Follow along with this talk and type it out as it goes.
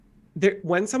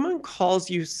when someone calls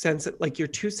you sensitive, like you're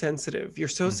too sensitive, you're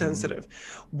so sensitive,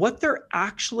 what they're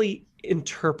actually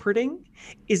interpreting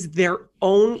is their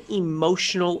own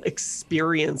emotional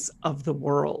experience of the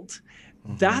world.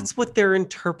 That's what they're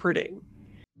interpreting.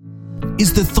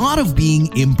 Is the thought of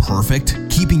being imperfect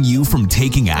keeping you from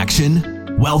taking action?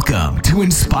 Welcome to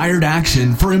Inspired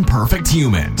Action for Imperfect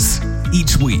Humans.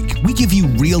 Each week, we give you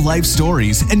real-life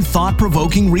stories and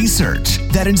thought-provoking research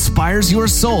that inspires your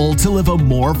soul to live a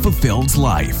more fulfilled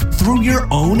life through your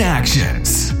own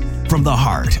actions. From the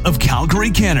heart of Calgary,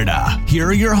 Canada, here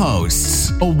are your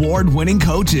hosts, award-winning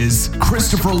coaches,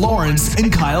 Christopher Lawrence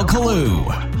and Kyle Kalu.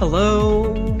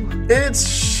 Hello. It's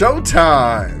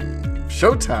showtime.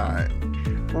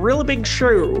 Showtime. Real big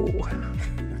show.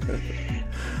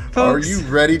 Folks, are you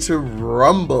ready to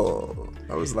rumble?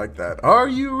 I was like that. Are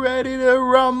you ready to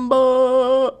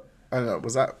rumble? I don't know.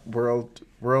 Was that World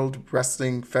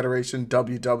Wrestling Federation,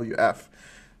 WWF?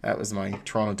 That was my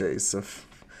Toronto days of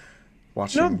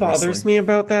watching. You know what bothers me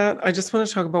about that? I just want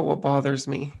to talk about what bothers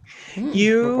me. What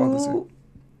bothers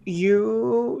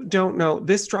You don't know.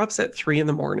 This drops at 3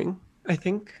 a.m, I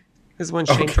think, is when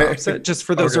Shane drops it, just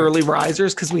for those early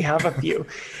risers, because we have a few.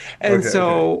 And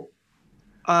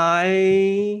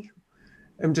I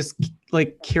am just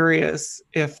like curious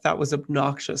if that was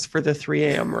obnoxious for the 3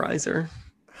 a.m. riser.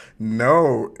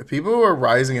 No, people who are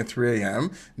rising at 3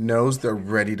 a.m. knows they're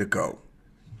ready to go.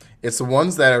 It's the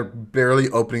ones that are barely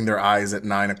opening their eyes at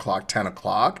 9 o'clock, 10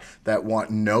 o'clock that want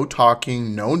no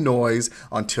talking, no noise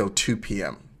until 2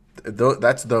 p.m.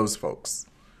 That's those folks.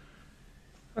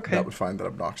 Okay. That would find that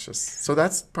obnoxious. So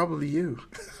that's probably you.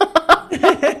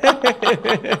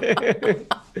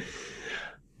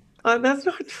 That's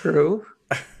not true.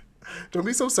 Don't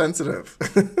be so sensitive.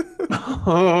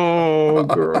 Oh,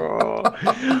 girl.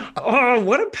 Oh,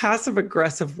 what a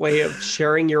passive-aggressive way of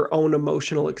sharing your own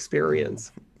emotional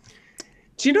experience.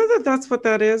 Do you know that that's what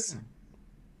that is?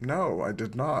 No, I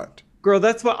did not. Girl,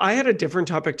 that's what I had a different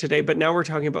topic today, but now we're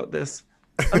talking about this.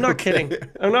 I'm not kidding.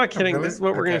 I'm not kidding. Really? This is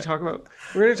what we're going to talk about.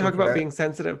 We're going to talk about being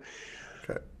sensitive.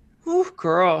 Okay. Oh,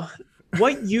 girl.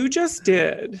 What you just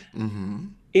did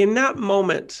in that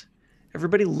moment,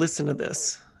 everybody listen to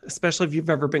this, especially if you've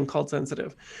ever been called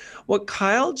sensitive. What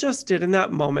Kyle just did in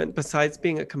that moment, besides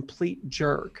being a complete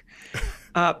jerk,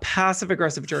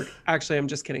 passive-aggressive jerk. Actually, I'm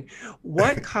just kidding.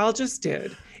 What Kyle just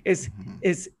did is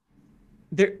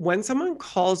there, when someone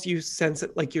calls you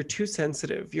sensitive, like you're too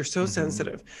sensitive, you're so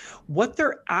sensitive, what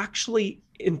they're actually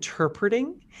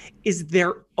interpreting is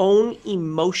their own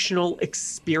emotional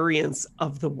experience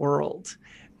of the world.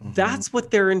 That's what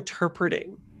they're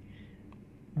interpreting.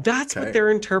 That's what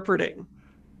they're interpreting.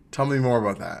 Tell me more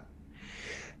about that.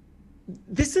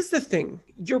 This is the thing.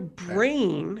 Your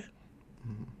brain,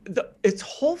 the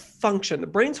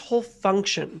brain's whole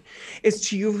function is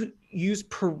to use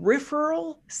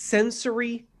peripheral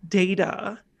sensory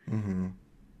data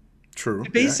True. to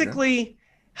basically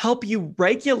help you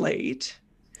regulate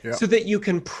so that you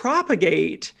can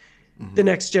propagate the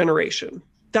next generation.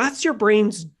 That's your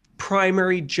brain's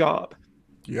primary job.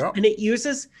 Yeah. And it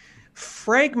uses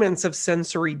fragments of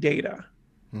sensory data.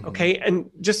 Okay. And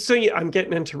just so I'm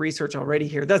getting into research already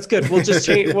here. That's good. We'll just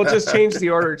change the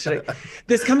order today.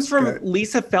 This comes from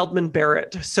Lisa Feldman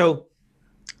Barrett. So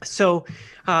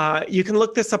you can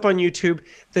look this up on YouTube,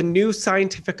 The New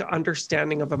Scientific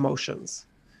Understanding of Emotions.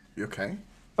 Okay.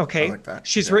 Okay. I like that.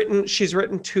 She's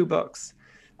written 2 books.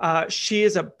 She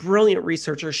is a brilliant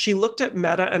researcher. She looked at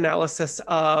meta-analysis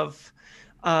of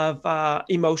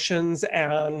emotions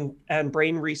and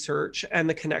brain research and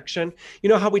the connection. You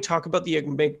know how we talk about the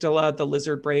amygdala, the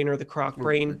lizard brain, or the croc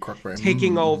brain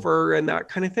taking over and that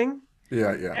kind of thing?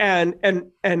 Yeah.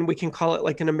 And we can call it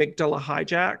like an amygdala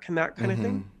hijack and that kind of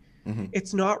thing.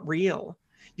 It's not real.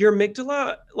 Your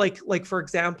amygdala, like for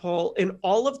example, in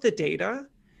all of the data,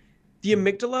 the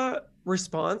amygdala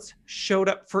response showed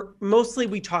up for, mostly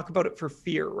we talk about it for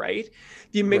fear, right?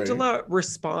 The amygdala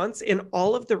response in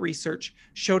all of the research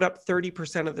showed up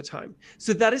 30% of the time.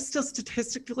 So that is still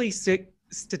statistically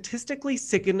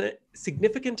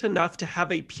significant enough to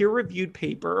have a peer-reviewed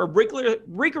paper, or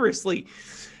rigorously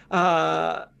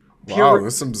wow,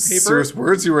 there's some serious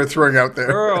words you were throwing out there.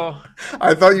 Girl,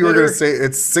 I thought you were going to say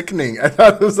it's sickening. I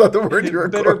thought that was not the word you were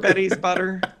Bitter quoting. Betty's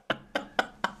butter.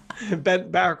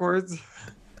 Bent backwards.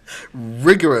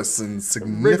 Rigorous and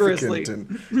significant.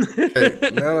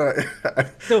 I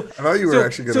thought you were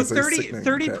actually going to say sickening.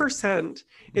 30%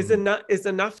 is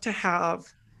enough to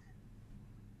have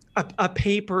a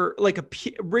paper, like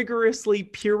rigorously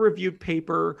peer-reviewed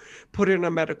paper put in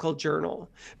a medical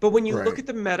journal. But when you look at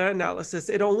the meta-analysis,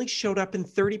 it only showed up in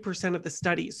 30% of the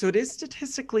studies. So it is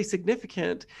statistically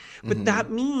significant, but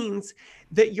that means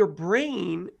that your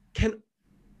brain can,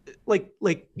 like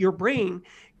your brain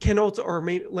can also, or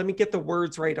maybe, let me get the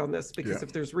words right on this, because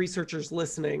if there's researchers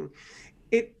listening,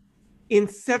 in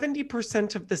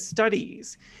 70% of the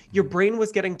studies, your brain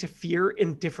was getting to fear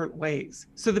in different ways.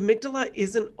 So the amygdala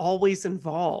isn't always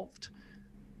involved.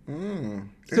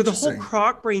 So the whole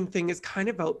croc brain thing is kind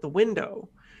of out the window,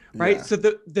 right? Yeah. So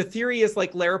the theory is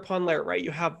like layer upon layer, right?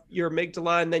 You have your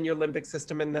amygdala and then your limbic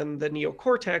system and then the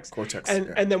neocortex.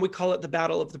 And then we call it the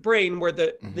battle of the brain, where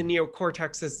the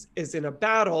neocortex is in a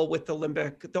battle with the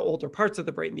limbic, the older parts of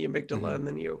the brain, the amygdala and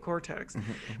the neocortex.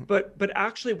 But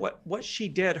actually what she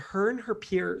did, her and her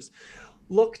peers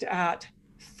looked at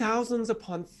thousands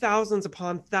upon thousands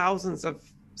upon thousands of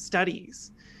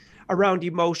studies around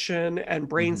emotion and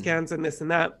brain scans and this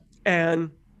and that. And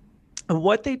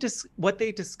what they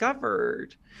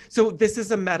discovered, so this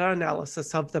is a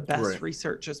meta-analysis of the best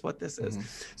research is what this is.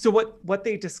 So what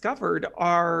they discovered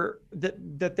are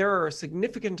that there are a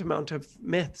significant amount of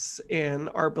myths in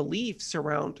our beliefs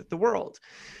around the world.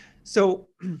 So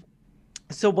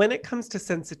when it comes to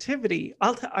sensitivity,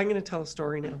 I'm going to tell a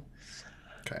story now.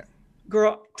 Okay.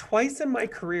 Girl, twice in my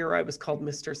career, I was called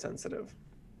Mr. Sensitive.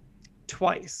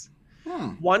 Twice.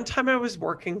 One time I was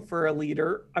working for a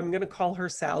leader. I'm going to call her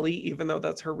Sally, even though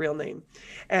that's her real name.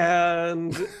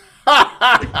 And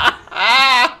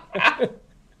I'm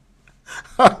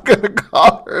going to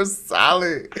call her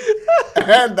Sally.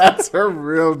 And that's her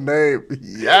real name.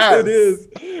 Yes. It is.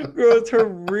 Girl, it's her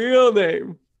real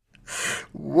name.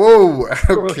 Whoa. Okay.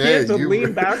 Girl, you have to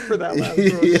lean back for that last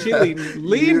girl. She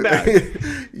lean back.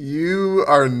 You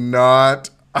are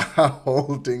not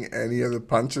holding any of the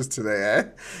punches today, eh?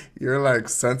 You're like,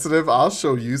 sensitive? I'll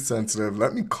show you sensitive.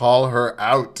 Let me call her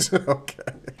out.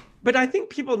 Okay. But I think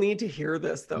people need to hear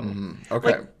this, though.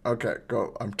 Okay. Okay,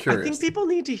 go. I'm curious. I think people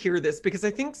need to hear this because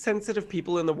I think sensitive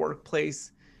people in the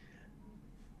workplace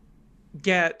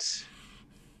get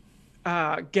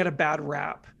a bad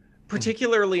rap,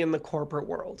 particularly in the corporate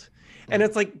world. And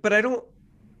it's like, but I don't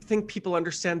think people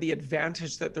understand the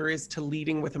advantage that there is to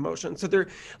leading with emotion. So they're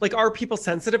like, are people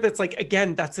sensitive? It's like,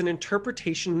 again, that's an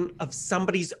interpretation of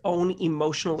somebody's own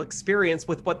emotional experience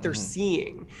with what they're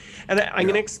seeing. And I'm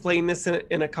going to explain this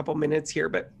in a couple minutes here,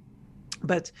 but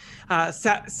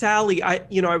Sally, I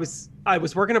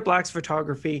was working at Black's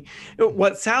Photography.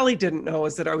 What Sally didn't know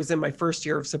is that I was in my first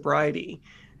year of sobriety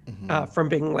from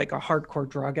being like a hardcore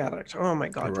drug addict. Oh my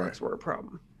God, drugs were a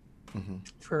problem.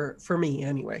 For me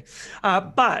anyway.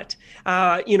 But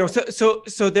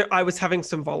so there, I was having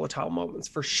some volatile moments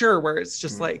for sure, where it's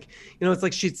just like, it's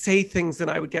like she'd say things and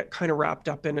I would get kind of wrapped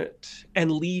up in it and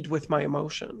lead with my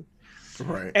emotion.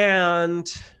 Right.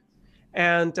 And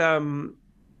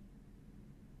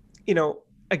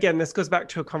again, this goes back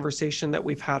to a conversation that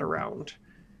we've had around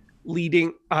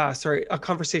a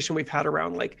conversation we've had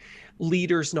around like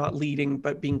leaders not leading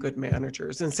but being good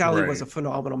managers. And Sally was a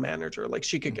phenomenal manager. Like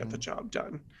she could get the job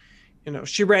done.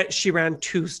 She ran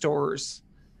 2 stores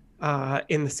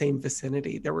in the same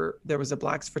vicinity. There was a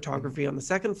Black's Photography on the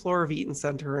 2nd floor of Eaton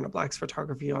Center and a Black's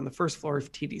Photography on the 1st floor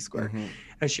of TD Square,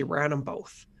 and she ran them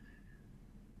both.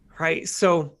 Right.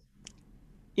 So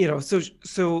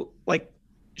like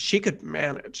she could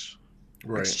manage.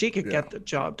 Right. Like she could get the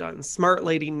job done. Smart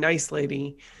lady, nice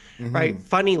lady, right?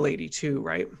 Funny lady too,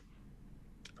 right?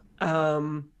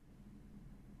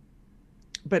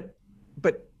 But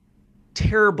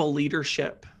terrible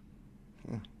leadership.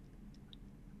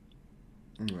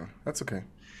 Yeah, that's okay.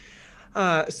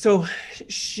 So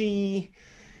she,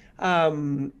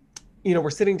 we're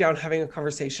sitting down having a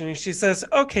conversation, and she says,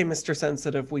 "Okay, Mr.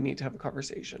 Sensitive, we need to have a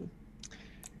conversation."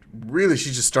 Really?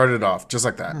 She just started off just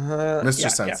like that. Mr.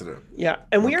 Sensitive. Yeah.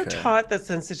 And we are taught that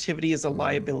sensitivity is a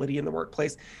liability in the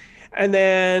workplace. And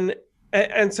then,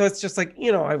 and so it's just like,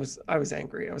 I was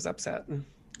angry. I was upset. And,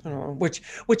 which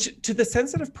to the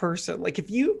sensitive person, like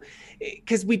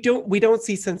because we don't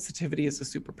see sensitivity as a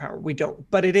superpower. We don't,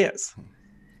 but it is.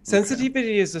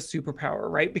 Sensitivity is a superpower,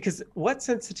 right? Because what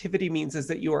sensitivity means is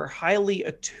that you are highly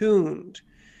attuned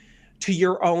to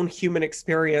your own human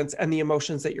experience and the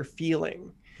emotions that you're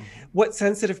feeling. What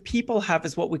sensitive people have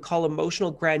is what we call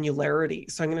emotional granularity.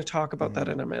 So I'm going to talk about that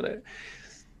in a minute.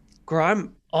 Girl,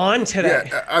 on today.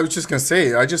 Yeah, I was just gonna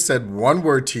say, I just said one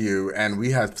word to you, and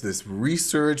we have this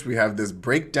research, we have this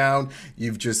breakdown.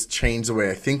 You've just changed the way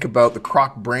I think about the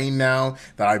croc brain now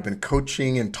that I've been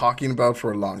coaching and talking about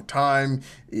for a long time.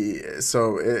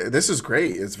 So this is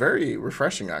great. It's very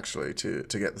refreshing, actually, to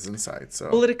get this insight. So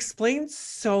Well, it explains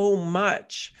so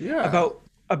much Yeah.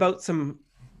 about some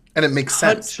and it makes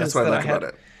sense. That's hunches what I that like about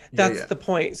it. That's the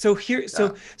point. So here,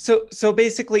 so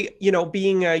basically,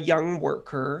 being a young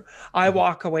worker, I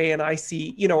walk away and I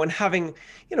see, and having,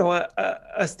 a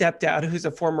stepdad who's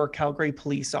a former Calgary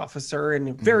police officer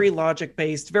and very logic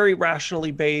based, very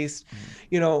rationally based,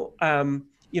 he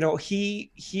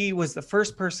was the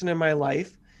first person in my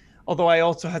life. Although I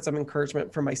also had some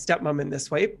encouragement from my stepmom in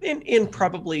this way, in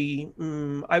probably,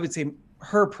 I would say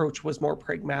her approach was more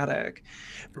pragmatic,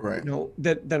 Right.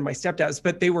 than my stepdad's,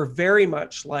 but they were very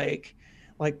much like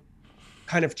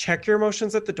kind of check your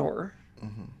emotions at the door,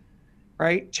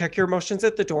 right? Check your emotions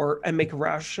at the door and make a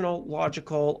rational,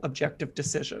 logical, objective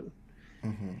decision.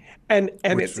 And Which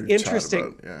it's we've chatted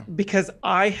interesting about, yeah. because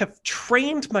I have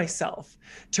trained myself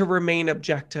to remain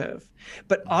objective,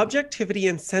 but objectivity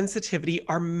and sensitivity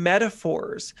are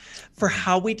metaphors for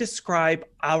how we describe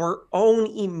our own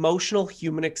emotional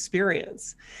human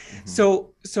experience.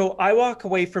 So I walk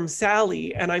away from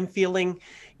Sally and I'm feeling,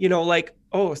 like,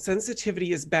 oh,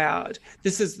 sensitivity is bad.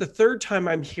 This is the third time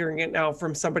I'm hearing it now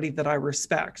from somebody that I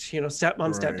respect,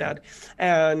 stepmom, stepdad.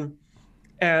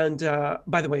 And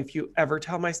by the way, if you ever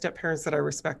tell my step parents that I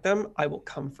respect them, I will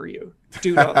come for you.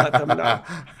 Do not let them know.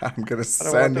 I'm gonna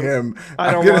send him.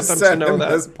 I don't I'm gonna want them to send know him that.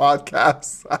 this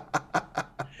podcast.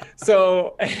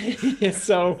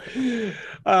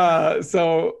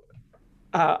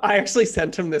 I actually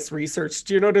sent him this research.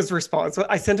 Do you know what his response was?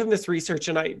 I sent him this research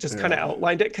and I just kind of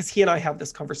outlined it because he and I have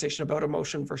this conversation about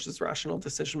emotion versus rational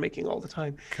decision making all the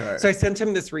time. Okay. So I sent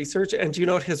him this research and do you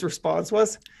know what his response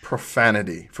was?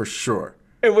 Profanity for sure.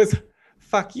 It was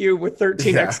 "fuck you" with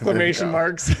 13 Yeah, exclamation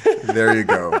marks. There you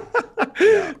go.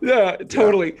 Yeah,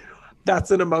 totally. That's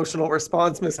an emotional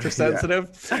response, Mr. Sensitive.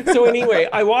 So anyway,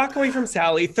 I walk away from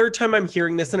Sally. Third time I'm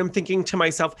hearing this, and I'm thinking to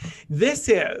myself, this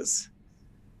is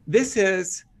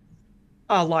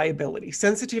a liability.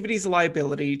 Sensitivity is a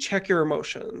liability. Check your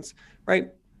emotions, right?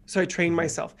 So I train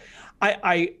myself.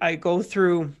 I go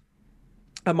through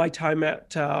my time at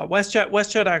WestJet.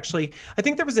 WestJet, actually, I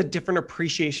think there was a different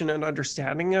appreciation and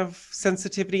understanding of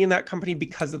sensitivity in that company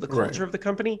because of the culture of the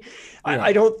company.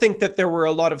 I don't think that there were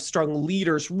a lot of strong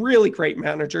leaders, really great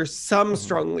managers, some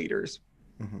strong leaders,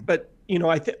 but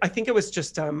I think it was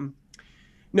just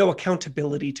no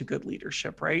accountability to good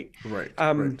leadership, right? Right.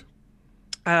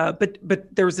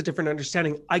 But there was a different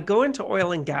understanding. I go into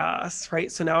oil and gas,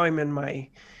 right? So now I'm in my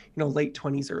late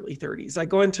 20s, early 30s. I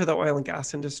go into the oil and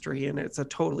gas industry and it's a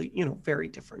totally, very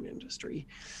different industry.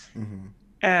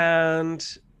 And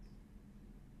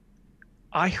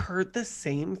I heard the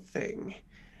same thing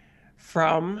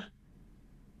from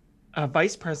a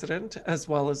vice president as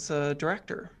well as a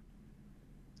director.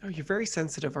 Oh, you're very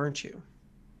sensitive, aren't you?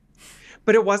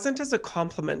 But it wasn't as a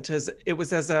compliment as it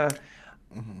was as a,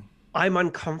 I'm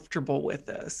uncomfortable with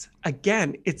this.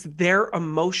 Again, it's their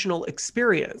emotional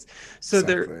experience. So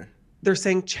they're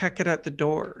saying, check it at the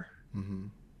door.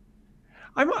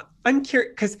 I'm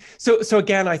curious because so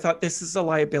again, I thought this is a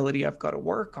liability. I've got to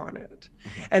work on it.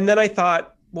 And then I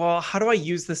thought, well, how do I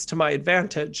use this to my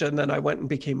advantage? And then I went and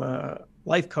became a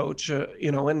life coach,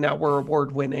 and now we're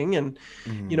award winning and,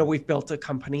 we've built a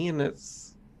company and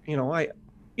it's,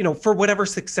 for whatever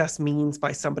success means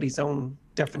by somebody's own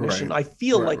definition, I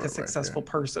feel like a successful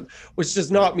person, which does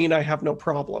not mean I have no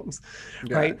problems,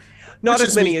 right? Not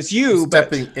as many as you,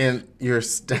 you're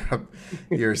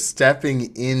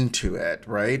stepping into it,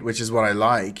 right? Which is what I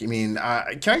like. I mean,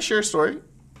 can I share a story?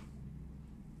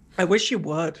 I wish you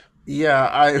would. Yeah,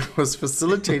 I was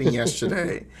facilitating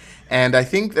yesterday, and I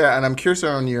think that, and I'm curious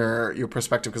on your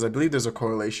perspective because I believe there's a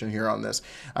correlation here on this.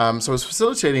 So I was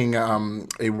facilitating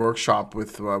a workshop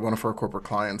with one of our corporate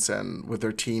clients and with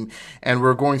their team, and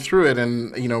we're going through it,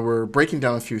 and we're breaking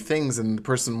down a few things. And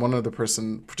one of the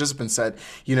participants said,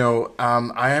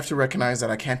 I have to recognize that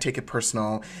I can't take it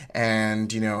personal,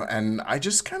 and and I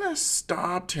just kind of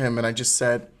stopped him, and I just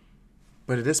said,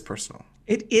 but it is personal.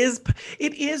 It is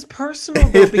personal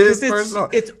though, because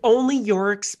it's only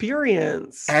your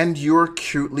experience. And you're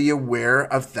acutely aware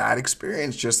of that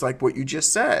experience, just like what you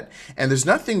just said. And there's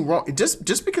nothing wrong.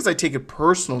 Just because I take it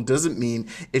personal doesn't mean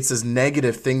it's this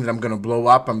negative thing that I'm going to blow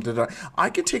up. I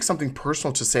could take something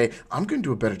personal to say, I'm going to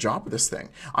do a better job of this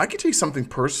thing. I could take something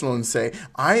personal and say,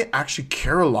 I actually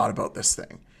care a lot about this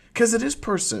thing. Because it is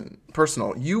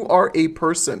personal. You are a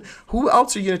person. Who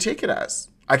else are you going to take it as?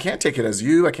 I can't take it as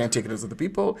you. I can't take it as other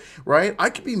people, right? I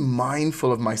could be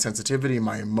mindful of my sensitivity,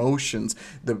 my emotions,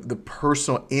 the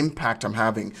personal impact I'm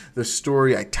having, the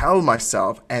story I tell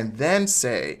myself, and then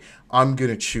say, I'm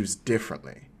going to choose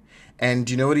differently. And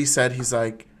do you know what he said? He's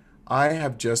like, I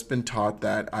have just been taught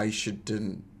that I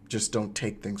just don't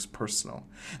take things personal.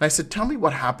 And I said, tell me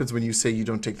what happens when you say you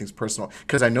don't take things personal,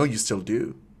 because I know you still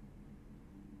do.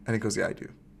 And he goes, yeah, I do.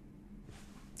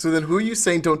 So then who are you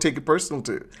saying don't take it personal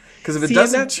to? Because if it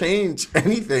doesn't change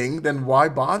anything, then why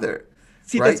bother?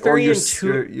 See, right? that's very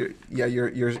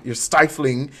You're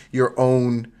stifling your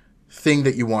own thing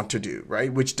that you want to do,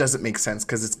 right? Which doesn't make sense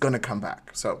because it's going to come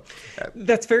back. So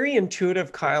that's very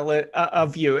intuitive, Kyle,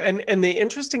 of you. And the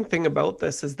interesting thing about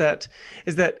this is that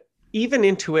even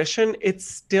intuition, it's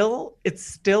still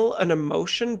an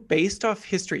emotion based off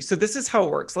history. So this is how it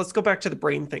works. Let's go back to the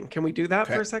brain thing. Can we do that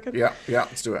for a second? Yeah,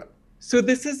 let's do it. So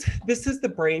this is the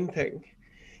brain thing.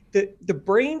 The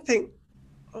brain thing.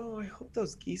 Oh, I hope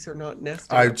those geese are not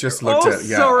nesting. I just looked at it.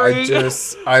 Yeah, sorry.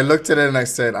 I looked at it and I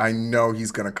said, I know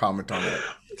he's going to comment on it.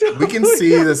 We can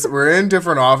see this. We're in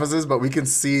different offices, but we can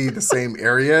see the same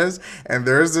areas. And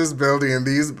there's this building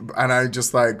and I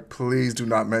just like, please do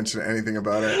not mention anything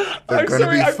about it. They're going to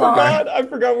be fine. I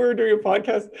forgot we were doing a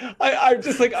podcast. I'm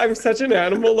just like, I'm such an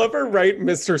animal lover, right,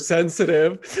 Mr.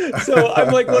 Sensitive? So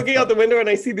I'm like looking out the window and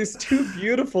I see these two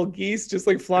beautiful geese just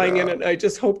like flying in, and I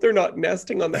just hope they're not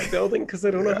nesting on that building because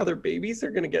I don't know how their babies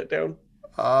are going to get down.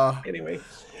 Anyway.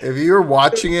 If you were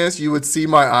watching us, you would see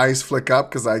my eyes flick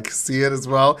up because I see it as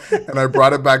well. And I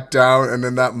brought it back down. And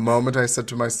in that moment, I said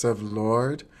to myself,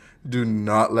 Lord, do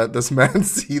not let this man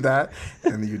see that.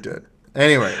 And you did.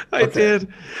 Anyway. I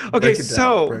did. Okay, break it down.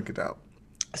 So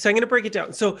I'm going to break it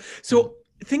down. So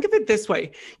think of it this way.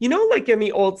 You know, like in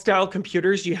the old style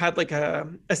computers, you had like a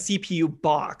CPU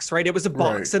box, right? It was a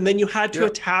box, and then you had to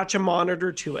attach a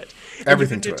monitor to it.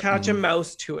 Everything to attach a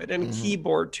mouse to it and a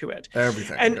keyboard to it.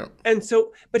 Everything. And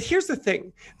so, but here's the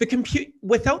thing: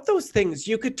 without those things,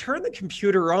 you could turn the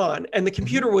computer on, and the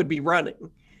computer would be running.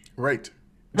 Right.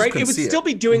 Right. It would still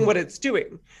be doing what it's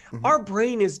doing. Our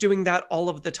brain is doing that all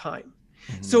of the time.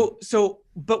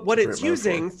 But what it's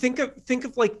using, think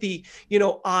of like the,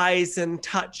 eyes and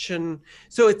touch. And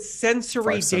so it's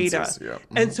sensory data. Senses,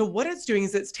 And so what it's doing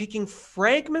is it's taking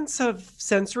fragments of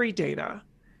sensory data.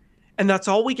 And that's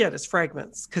all we get is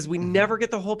fragments, because we never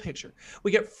get the whole picture.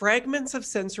 We get fragments of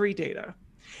sensory data,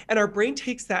 and our brain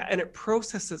takes that and it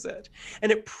processes it.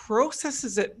 And it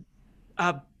processes it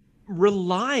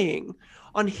relying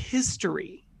on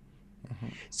history.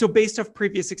 So based off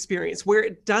previous experience, where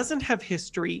it doesn't have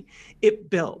history, it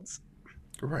builds.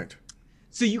 Right.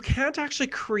 So you can't actually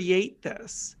create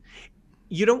this.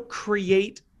 You don't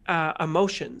create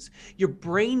emotions. Your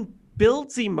brain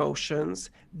builds emotions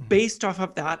based off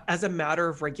of that as a matter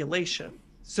of regulation.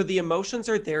 So the emotions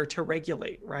are there to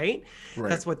regulate, right?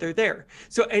 That's what they're there.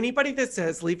 So anybody that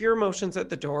says, leave your emotions at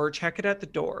the door, check it at the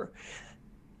door,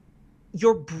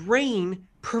 your brain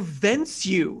prevents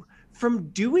you from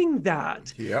doing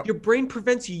that. Your brain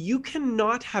prevents you. You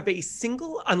cannot have a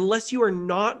single, unless you are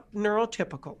not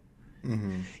neurotypical,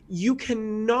 you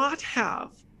cannot have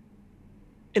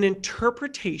an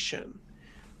interpretation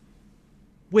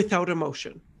without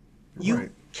emotion. You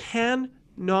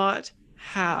cannot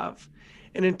have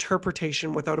an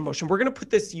interpretation without emotion. We're going to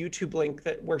put this YouTube link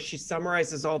where she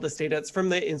summarizes all this data. It's from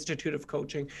the Institute of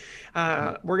Coaching.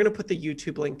 We're going to put the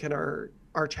YouTube link in our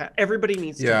chat. Everybody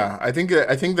needs to know. I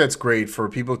think that's great for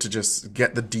people to just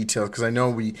get the details, because I know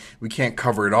we can't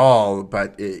cover it all,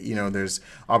 but there's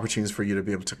opportunities for you to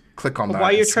be able to click on that. Why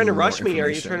are you trying to rush me? Are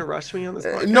you trying to rush me on this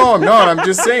podcast? No, I'm not. I'm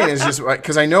just saying, it's just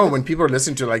because I know when people are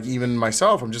listening to, like, even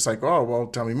myself, I'm just like, oh, well,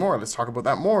 tell me more. Let's talk about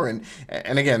that more. And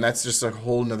again, that's just a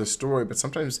whole nother story. But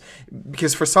sometimes,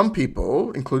 because for some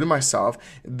people, including myself,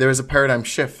 there's a paradigm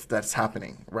shift that's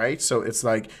happening, right? So it's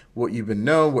like what you've been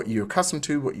what you're accustomed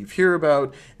to, what you've heard about,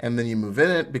 and then you move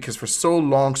in it, because for so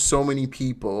long, so many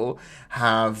people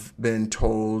have been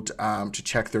told to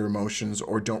check their emotions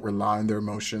or don't rely on their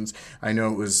emotions. I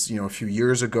know it was, a few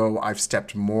years ago, I've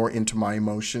stepped more into my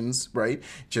emotions, right?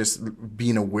 Just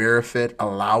being aware of it,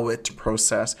 allow it to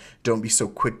process. Don't be so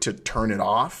quick to turn it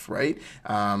off, right?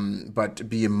 But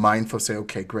be mindful, say,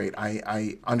 okay, great.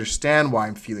 I understand why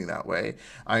I'm feeling that way.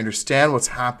 I understand what's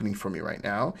happening for me right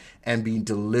now, and be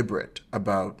deliberate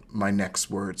about my next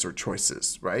words or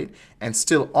choices, right? And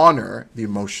still honor the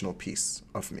emotional piece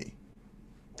of me.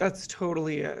 That's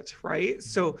totally it, right?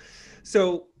 So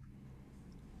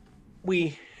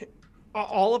we,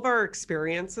 all of our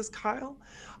experiences, Kyle,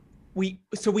 we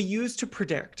use to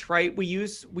predict, right? We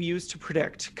use to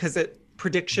predict, because it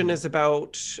Prediction is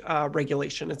about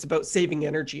regulation. It's about saving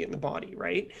energy in the body,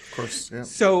 right? Of course, yeah.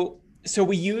 So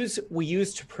we use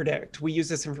to predict. We use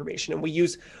this information, and we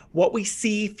use what we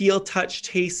see, feel, touch,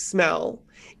 taste, smell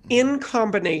in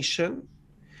combination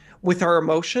with our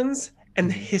emotions and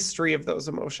the history of those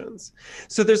emotions.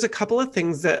 So there's a couple of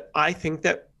things that I think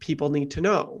that people need to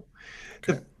know,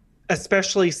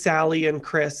 especially Sally and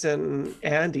Chris and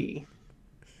Andy.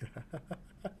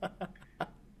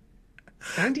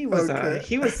 Andy was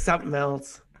he was something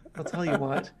else. I'll tell you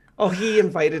what. Oh, he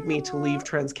invited me to leave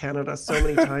TransCanada so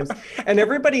many times, and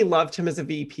everybody loved him as a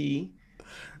VP.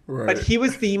 Right. But he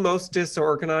was the most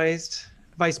disorganized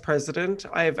vice president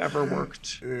I have ever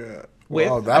worked with.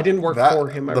 Wow, I didn't work for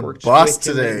him. I worked bus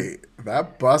with today. Him.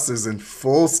 That bus is in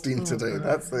full steam today. God.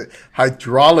 That's the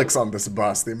hydraulics on this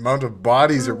bus. The amount of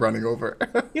bodies you're running over.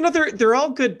 They're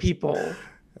all good people,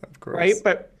 of course, right?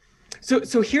 But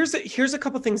so here's a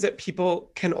couple things that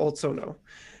people can also know.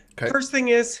 Okay. First thing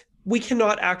is, we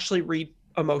cannot actually read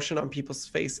emotion on people's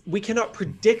face. We cannot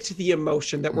predict the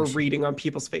emotion that we're reading on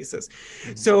people's faces.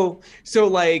 So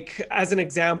like, as an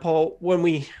example, when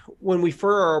we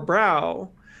furrow our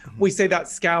brow, we say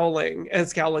that's scowling, and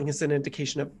scowling is an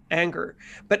indication of anger.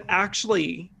 But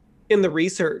actually, in the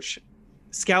research,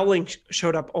 scowling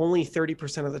showed up only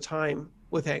 30% of the time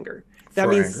with anger. That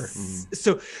means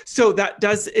so that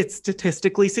it's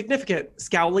statistically significant.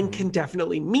 Scowling can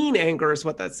definitely mean anger, is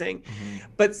what that's saying.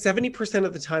 But 70%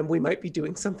 of the time we might be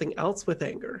doing something else with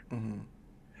anger.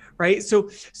 Right? So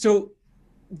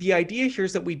the idea here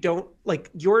is that we don't, like,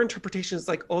 your interpretation is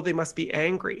like, oh, they must be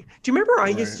angry. Do you remember I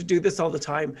used to do this all the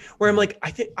time, where I'm like,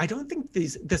 I don't think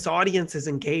this audience is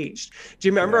engaged. Do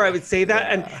you remember I would say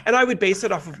that? And I would base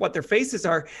it off of what their faces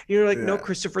are. And you're like, no,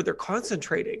 Christopher, they're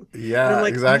concentrating. Yeah, and I'm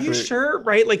like, exactly. Are you sure?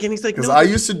 Right? Like, and he's like, because no, I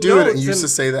used to do it and used to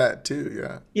say that too.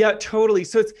 Yeah. Yeah, totally.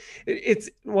 So it's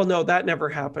well, no, that never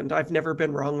happened. I've never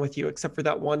been wrong with you except for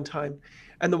that one time.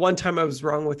 And the one time I was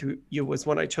wrong with you was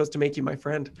when I chose to make you my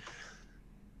friend.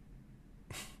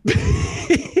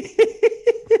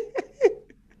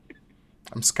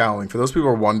 I'm scowling. For those people who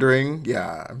are wondering,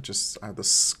 I have the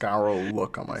scowl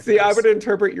look on my face. See, I would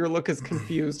interpret your look as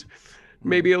confused,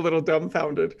 maybe a little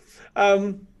dumbfounded.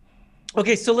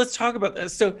 Okay, so let's talk about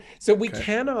this. So we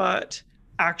cannot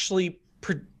actually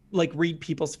read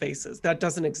people's faces. That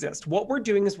doesn't exist. What we're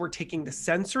doing is we're taking the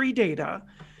sensory data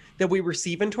that we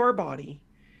receive into our body,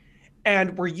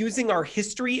 and we're using our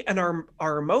history and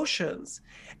our emotions.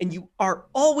 And you are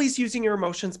always using your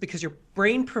emotions because your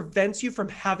brain prevents you from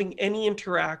having any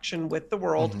interaction with the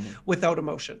world without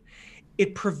emotion.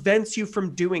 It prevents you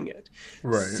from doing it.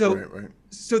 Right.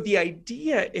 So the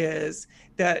idea is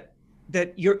that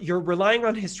you're relying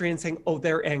on history and saying, oh,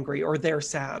 they're angry or they're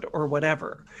sad or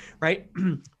whatever, right?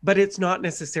 But it's not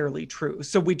necessarily true.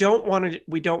 So we don't want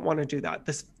to do that.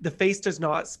 The face does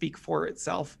not speak for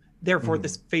itself. Therefore,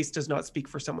 this face does not speak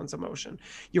for someone's emotion.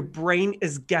 Your brain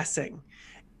is guessing.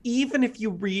 Even if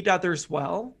you read others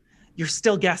well, you're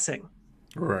still guessing.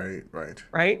 Right.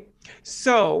 Right?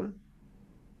 So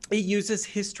it uses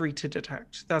history to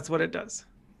detect. That's what it does.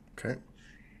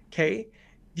 Okay.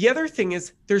 The other thing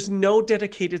is there's no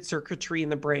dedicated circuitry in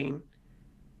the brain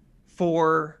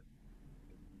for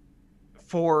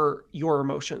your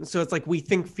emotions. So it's like, we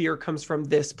think fear comes from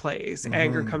this place,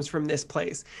 anger comes from this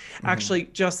place. Actually,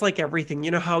 just like everything,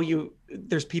 you know how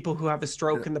there's people who have a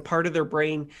stroke and the part of their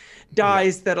brain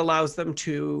dies that allows them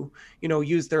to,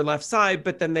 use their left side,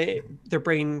 but then their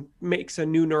brain makes a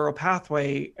new neural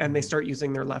pathway and they start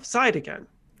using their left side again.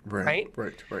 Right.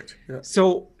 Yeah.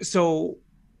 So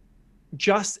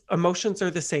just emotions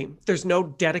are the same. There's no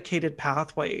dedicated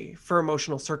pathway for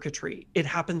emotional circuitry. It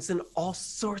happens in all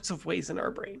sorts of ways in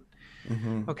our brain.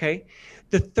 Okay.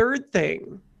 The third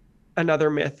thing, another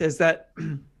myth, is that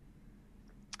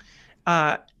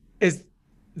is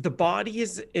the body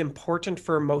is important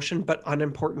for emotion, but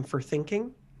unimportant for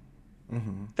thinking.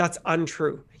 That's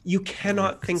untrue. You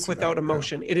cannot think without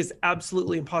emotion. It is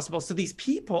absolutely impossible. So these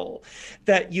people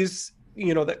that use,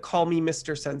 that call me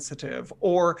Mr. Sensitive,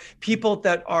 or people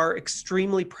that are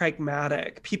extremely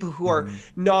pragmatic, people who are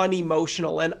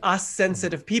non-emotional, and us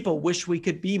sensitive people wish we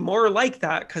could be more like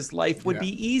that because life would be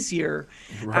easier.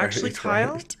 Actually,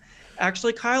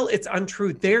 Kyle, it's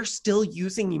untrue. They're still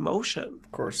using emotion.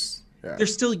 Of course. Yeah. They're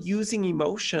still using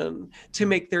emotion to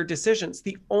make their decisions.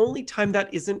 The only time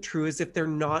that isn't true is if they're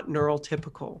not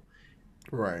neurotypical.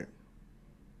 Right.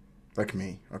 Like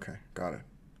me. Okay. Got it.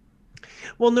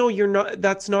 Well, no, you're not.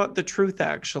 That's not the truth,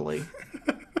 actually.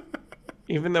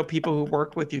 Even though people who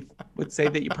work with you would say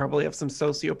that you probably have some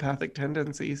sociopathic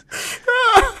tendencies.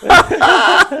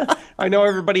 I know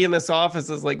everybody in this office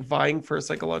is like vying for a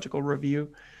psychological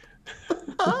review.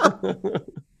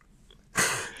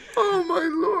 Oh my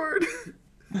Lord.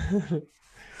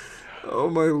 Oh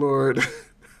my Lord.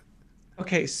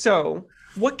 Okay, so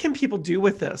what can people do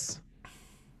with this?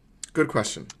 Good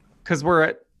question. Because we're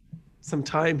at some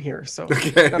time here, so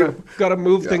Okay. gotta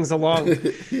move Yeah. things along.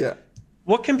 Yeah.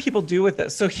 What can people do with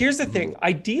this? So here's the thing.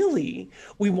 Ideally,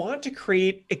 we want to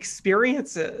create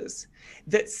experiences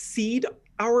that seed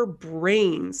our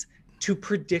brains to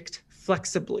predict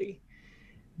flexibly.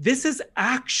 This is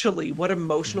actually what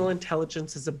emotional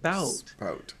intelligence is about,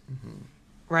 Spout.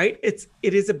 right? It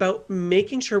is about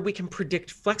making sure we can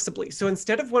predict flexibly. So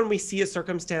instead of when we see a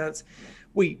circumstance,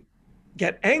 we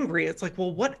get angry, it's like,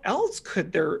 well, what else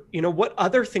could there, what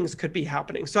other things could be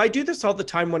happening? So I do this all the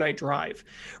time when I drive,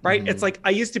 right? It's like I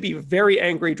used to be a very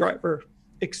angry driver,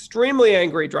 extremely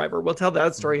angry driver. We'll tell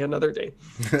that story another day.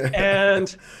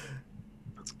 And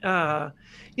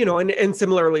and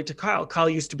similarly to Kyle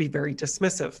used to be very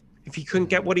dismissive. If he couldn't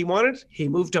get what he wanted, he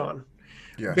moved on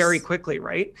very quickly,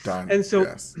 right? Done. And so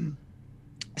Yes.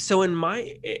 so in my,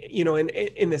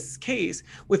 in this case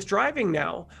with driving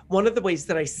now, one of the ways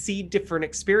that I see different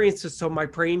experiences so my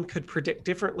brain could predict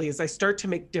differently is I start to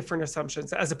make different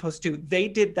assumptions, as opposed to they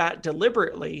did that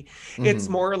deliberately. It's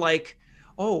more like,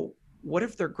 oh, what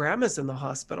if their grandma's in the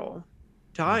hospital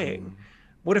dying?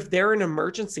 What if they're in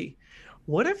emergency?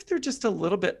 What if they're just a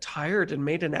little bit tired and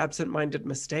made an absent-minded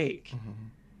mistake?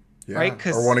 Yeah. Right?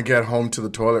 Or want to get home to the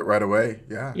toilet right away.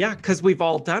 Yeah. Yeah, because we've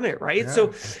all done it, right? Yeah.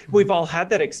 So we've all had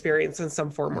that experience in some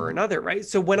form or another, right?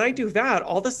 So when I do that,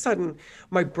 all of a sudden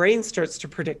my brain starts to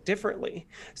predict differently.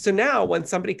 So now when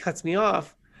somebody cuts me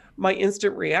off, my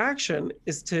instant reaction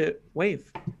is to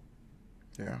wave.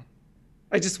 Yeah.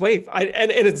 I just wave. And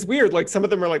it's weird. Like some of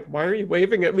them are like, why are you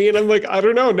waving at me? And I'm like, I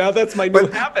don't know. Now that's my new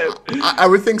habit. I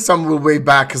would think some will wave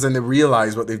back because then they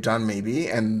realize what they've done maybe,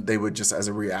 and they would just, as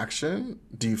a reaction,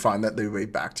 do you find that they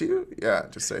wave back to you? Yeah,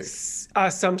 just say.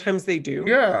 Sometimes they do.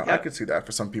 Yeah, I could see that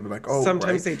for some people. Like, oh,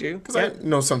 sometimes right. they do. Because I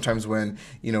know sometimes when,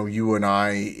 you and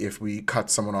I, if we cut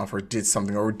someone off or did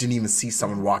something or didn't even see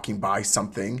someone walking by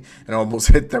something and almost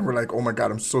hit them, we're like, oh my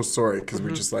God, I'm so sorry. Because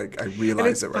we're just like, I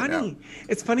realize it right now.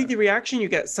 It's funny the reaction you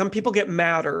get. Some people get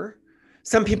madder.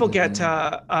 Some people get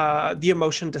the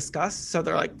emotion disgust. So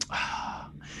they're like,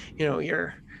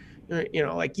 you're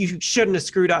like you shouldn't have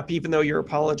screwed up, even though you're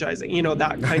apologizing.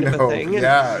 That kind of a thing. And,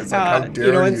 yeah, it's like, how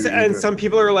dare you? And some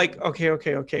people are like,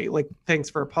 okay, like thanks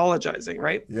for apologizing,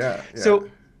 right? Yeah. So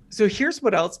here's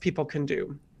what else people can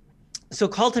do. So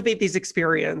cultivate these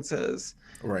experiences.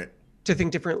 Right. To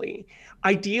think differently.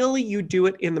 Ideally, you do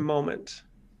it in the moment.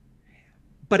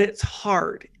 But it's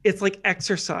hard. It's like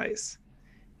exercise.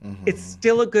 It's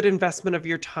still a good investment of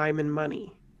your time and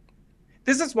money.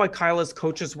 This is why Kyle, as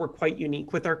coaches, we're quite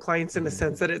unique with our clients in the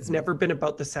sense that it's never been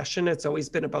about the session. It's always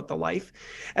been about the life.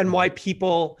 And why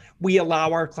we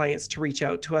allow our clients to reach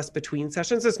out to us between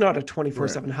sessions. It's not a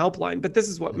 24/7 helpline, but this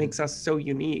is what makes us so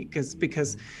unique, is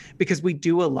because we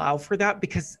do allow for that.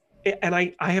 And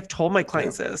I have told my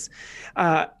clients this,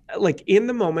 like in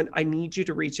the moment, I need you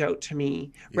to reach out to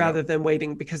me rather than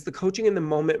waiting, because the coaching in the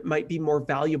moment might be more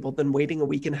valuable than waiting a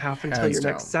week and a half until your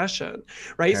next session,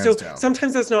 right? So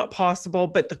sometimes that's not possible,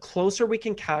 but the closer we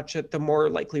can catch it, the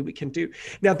more likely we can do.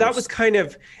 Now, that was kind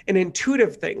of an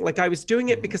intuitive thing. Like I was doing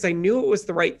it because I knew it was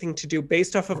the right thing to do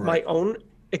based off of my own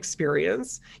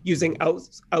experience using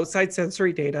outside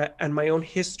sensory data and my own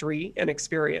history and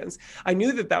experience. I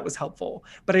knew that was helpful,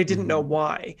 but I didn't know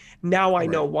why. Now I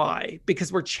know why,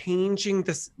 because we're changing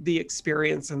the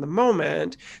experience in the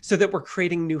moment so that we're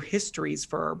creating new histories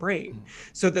for our brain,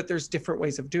 so that there's different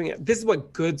ways of doing it. This is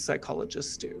what good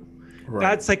psychologists do.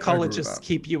 Bad psychologists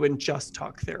keep you in just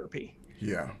talk therapy.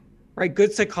 Yeah. Right?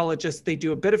 Good psychologists, they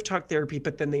do a bit of talk therapy,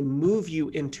 but then they move you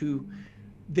into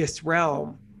this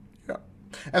realm.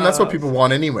 And that's what people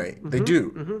want anyway. They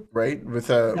do, right? With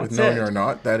knowing or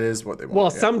not, that is what they want. Well,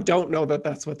 some don't know that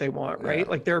that's what they want, right?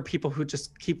 Like there are people who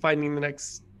just keep finding the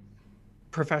next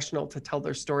professional to tell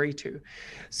their story to.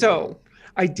 So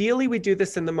ideally we do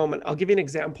this in the moment. I'll give you an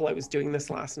example. I was doing this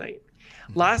last night.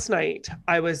 Last night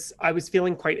I was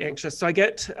feeling quite anxious. So I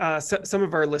get some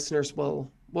of our listeners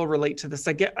will relate to this.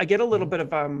 I get a little bit of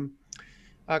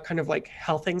kind of like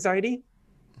health anxiety.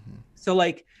 So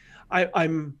like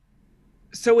I'm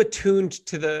so attuned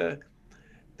to the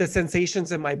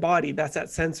sensations in my body. That's that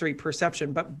sensory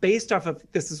perception. But based off of,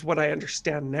 this is what I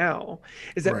understand now,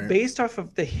 is that based off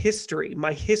of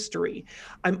my history,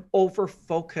 I'm over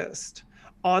focused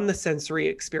on the sensory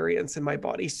experience in my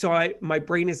body. So my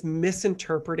brain is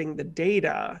misinterpreting the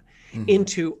data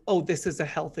into, oh, this is a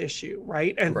health issue,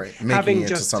 right? And Right. Making having it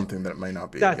into just something that it might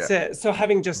not be. that's it. So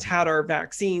having just had our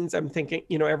vaccines, I'm thinking,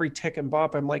 every tick and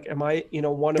bop, I'm like, am I,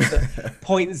 one of the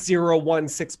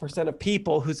 0.016% of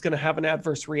people who's going to have an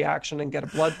adverse reaction and get a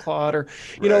blood clot, or,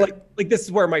 like this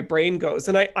is where my brain goes.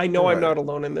 And I know I'm not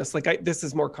alone in this. Like this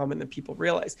is more common than people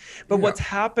realize. But what's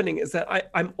happening is that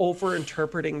I'm over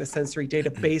interpreting the sensory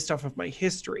data based off of my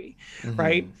history,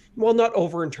 right? Well, not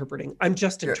over interpreting. I'm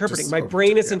just interpreting. My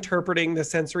brain is interpreting the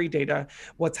sensory data,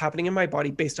 what's happening in my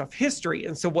body based off history.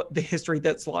 And so what the history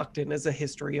that's locked in is a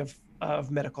history of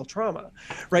medical trauma,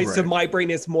 right? So my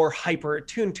brain is more hyper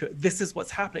attuned to it. This is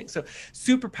what's happening. So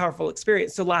super powerful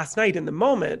experience. So last night in the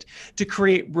moment, to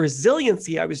create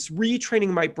resiliency, I was retraining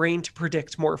my brain to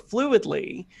predict more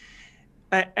fluidly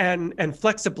and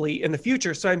flexibly in the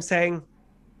future. So I'm saying,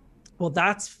 well,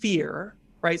 that's fear,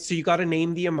 right? So you got to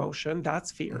name the emotion.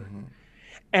 That's fear.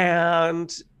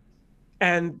 And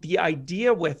the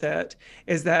idea with it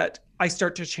is that I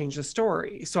start to change the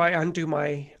story. So I undo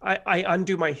my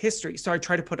history. So I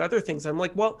try to put other things. I'm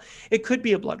like, well, it could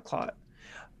be a blood clot,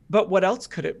 but what else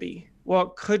could it be? Well,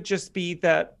 it could just be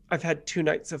that I've had 2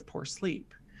 nights of poor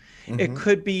sleep. It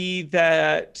could be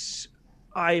that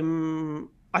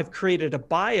I've created a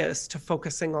bias to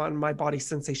focusing on my body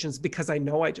sensations because I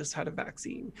know I just had a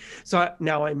vaccine. So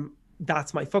now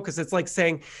that's my focus. It's like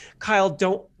saying, Kyle,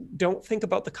 don't think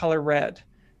about the color red.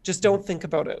 Just don't think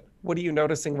about it. What are you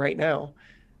noticing right now?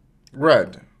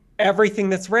 Red. Everything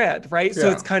that's red, right? So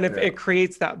it's kind of, it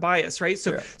creates that bias, right?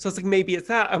 So it's like, maybe it's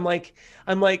that. I'm like,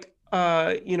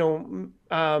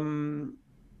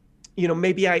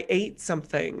 maybe I ate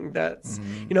something that's,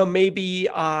 maybe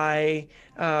I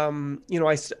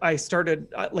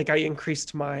started, I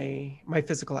increased my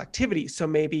physical activity. So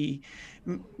maybe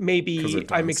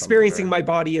I'm experiencing my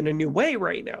body in a new way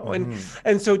right now.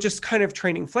 And so just kind of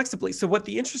training flexibly. So what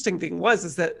the interesting thing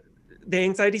is that the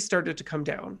anxiety started to come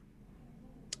down,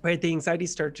 right? The anxiety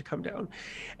started to come down.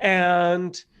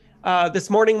 And this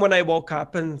morning when I woke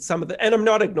up and and I'm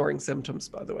not ignoring symptoms,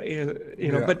 by the way,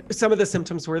 but some of the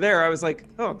symptoms were there. I was like,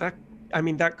 oh, that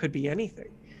could be anything,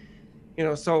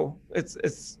 so it's,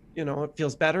 it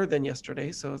feels better than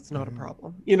yesterday. So it's not a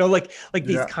problem, like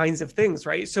these kinds of things.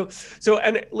 Right. So,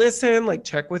 and listen, like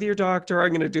check with your doctor. I'm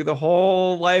going to do the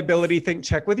whole liability thing.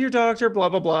 Check with your doctor, blah,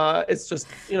 blah, blah. It's just,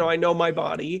 I know my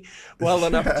body well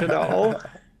enough to know.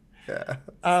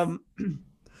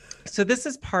 So this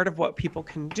is part of what people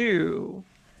can do.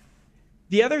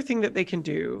 The other thing that they can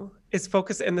do is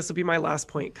focus, and this will be my last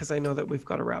point because I know that we've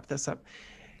got to wrap this up.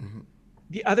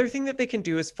 The other thing that they can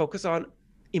do is focus on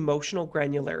emotional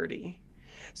granularity.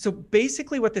 So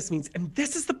basically what this means, and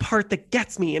this is the part that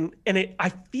gets me, I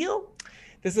feel,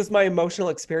 this is my emotional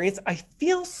experience, I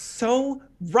feel so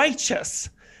righteous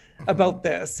about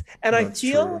this. And I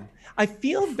feel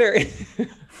very...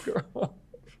 Girl.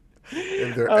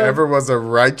 If there ever was a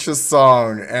righteous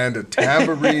song and a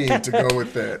tambourine to go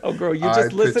with it. Oh, girl, you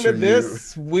just listen to this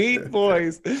sweet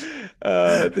voice,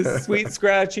 this sweet,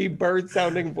 scratchy,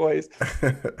 bird-sounding voice.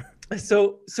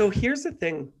 So here's the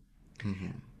thing.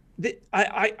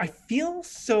 I feel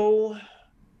so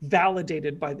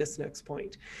validated by this next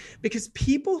point, because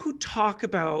people who talk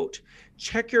about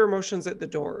check your emotions at the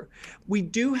door, we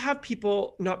do have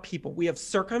we have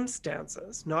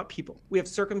circumstances, not people. We have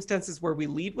circumstances where we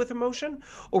lead with emotion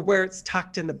or where it's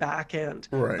tucked in the back end,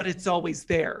 but it's always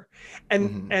there.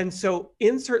 And so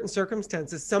in certain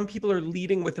circumstances, some people are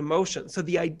leading with emotion. So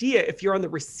the idea, if you're on the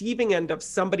receiving end of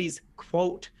somebody's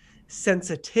quote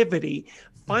sensitivity,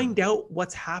 find out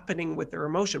what's happening with their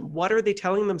emotion. What are they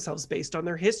telling themselves based on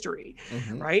their history,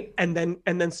 right? And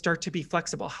then start to be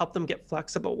flexible, help them get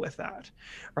flexible with that,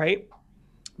 right?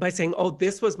 By saying, oh,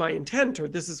 this was my intent, or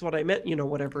this is what I meant,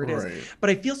 whatever it is. But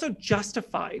I feel so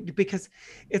justified because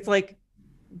it's like,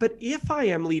 but if I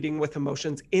am leading with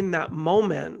emotions in that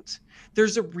moment,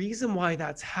 there's a reason why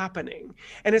that's happening.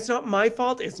 And it's not my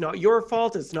fault. It's not your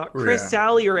fault. It's not Chris,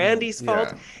 Sally, or Andy's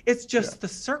fault. It's just the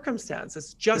circumstance.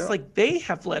 It's just like they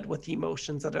have led with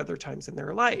emotions at other times in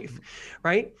their life,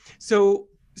 right? So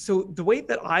the way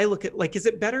that I look at, like, is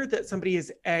it better that somebody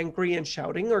is angry and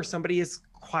shouting, or somebody is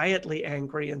quietly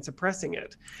angry and suppressing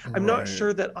it? I'm not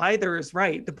sure that either is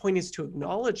right. The point is to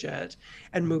acknowledge it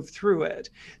and move through it.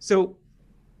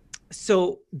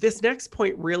 So this next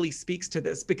point really speaks to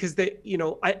this, because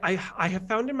I have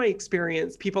found in my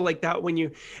experience, people like that,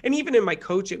 and even in my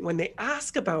coaching, when they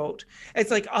ask about,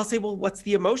 it's like, I'll say, well, what's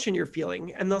the emotion you're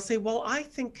feeling? And they'll say, well, I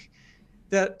think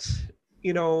that,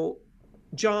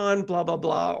 John, blah, blah,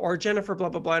 blah, or Jennifer, blah,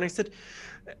 blah, blah. And I said,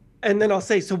 and then I'll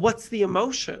say, so what's the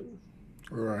emotion?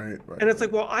 Right. And it's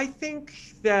like, well, I think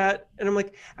that, and I'm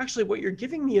like, actually, what you're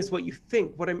giving me is what you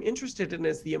think. What I'm interested in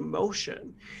is the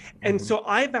emotion. And so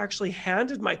I've actually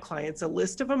handed my clients a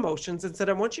list of emotions and said,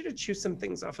 I want you to choose some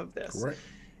things off of this. Correct.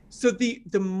 So the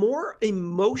more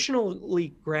emotionally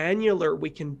granular we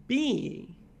can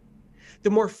be, the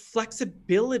more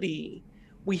flexibility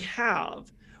we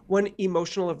have when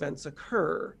emotional events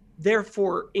occur,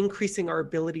 therefore increasing our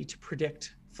ability to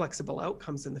predict flexible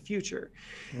outcomes in the future.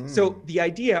 So the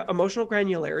idea, emotional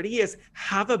granularity, is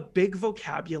have a big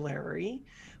vocabulary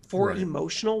for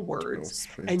emotional words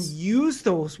and use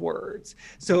those words.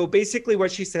 So basically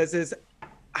what she says is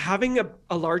having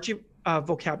a large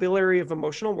vocabulary of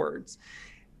emotional words.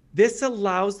 This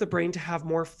allows the brain to have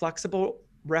more flexible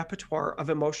repertoire of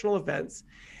emotional events,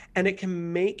 and it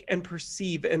can make and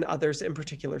perceive in others in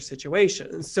particular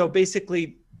situations. So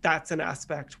basically that's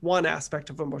one aspect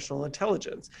of emotional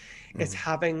intelligence is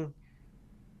having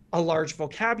a large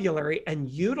vocabulary and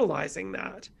utilizing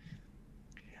that.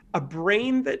 A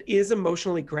brain that is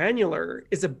emotionally granular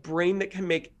is a brain that can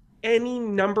make any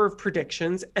number of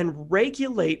predictions and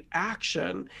regulate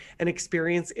action and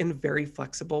experience in very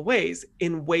flexible ways,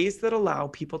 in ways that allow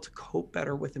people to cope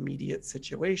better with immediate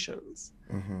situations.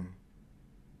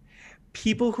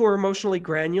 People who are emotionally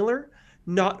granular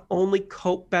not only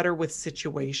cope better with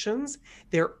situations,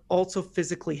 they're also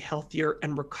physically healthier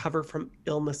and recover from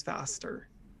illness faster.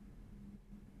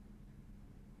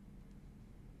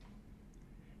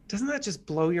 Doesn't that just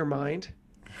blow your mind?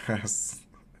 Yes.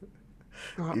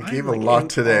 Girl, You I'm gave a like lot in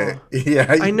today. awe.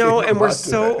 Yeah, I know, gave a and we're lot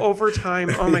so today. over time.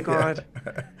 Oh my God.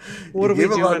 What are we You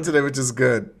gave a lot doing? today, which is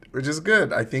good.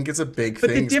 I think it's a big But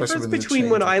thing. the difference especially with between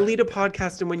the when change I of lead a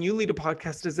podcast and when you lead a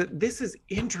podcast is that this is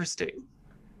interesting.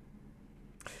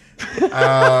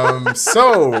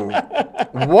 So,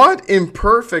 what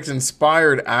imperfect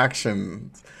inspired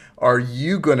actions are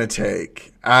you going to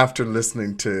take after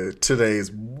listening to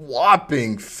today's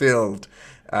whopping filled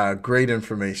great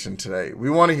information today?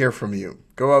 We want to hear from you.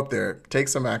 Go out there, take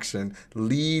some action,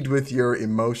 lead with your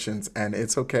emotions, and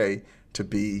it's okay to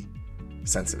be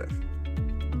sensitive.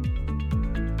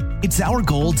 It's our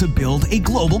goal to build a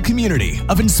global community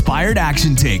of inspired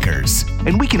action takers.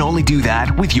 And we can only do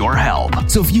that with your help.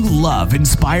 So if you love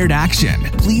inspired action,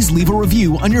 please leave a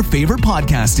review on your favorite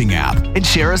podcasting app and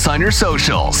share us on your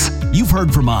socials. You've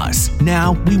heard from us.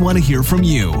 Now we want to hear from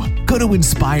you. Go to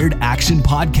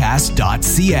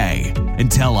inspiredactionpodcast.ca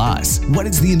and tell us, what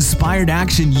is the inspired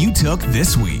action you took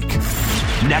this week?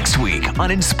 Next week on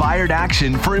Inspired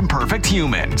Action for Imperfect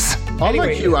Humans.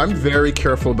 Unlike you, I'm very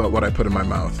careful about what I put in my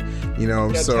mouth. You know,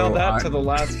 Yeah, so tell that to the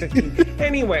last 15.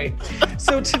 Anyway,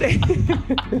 so today.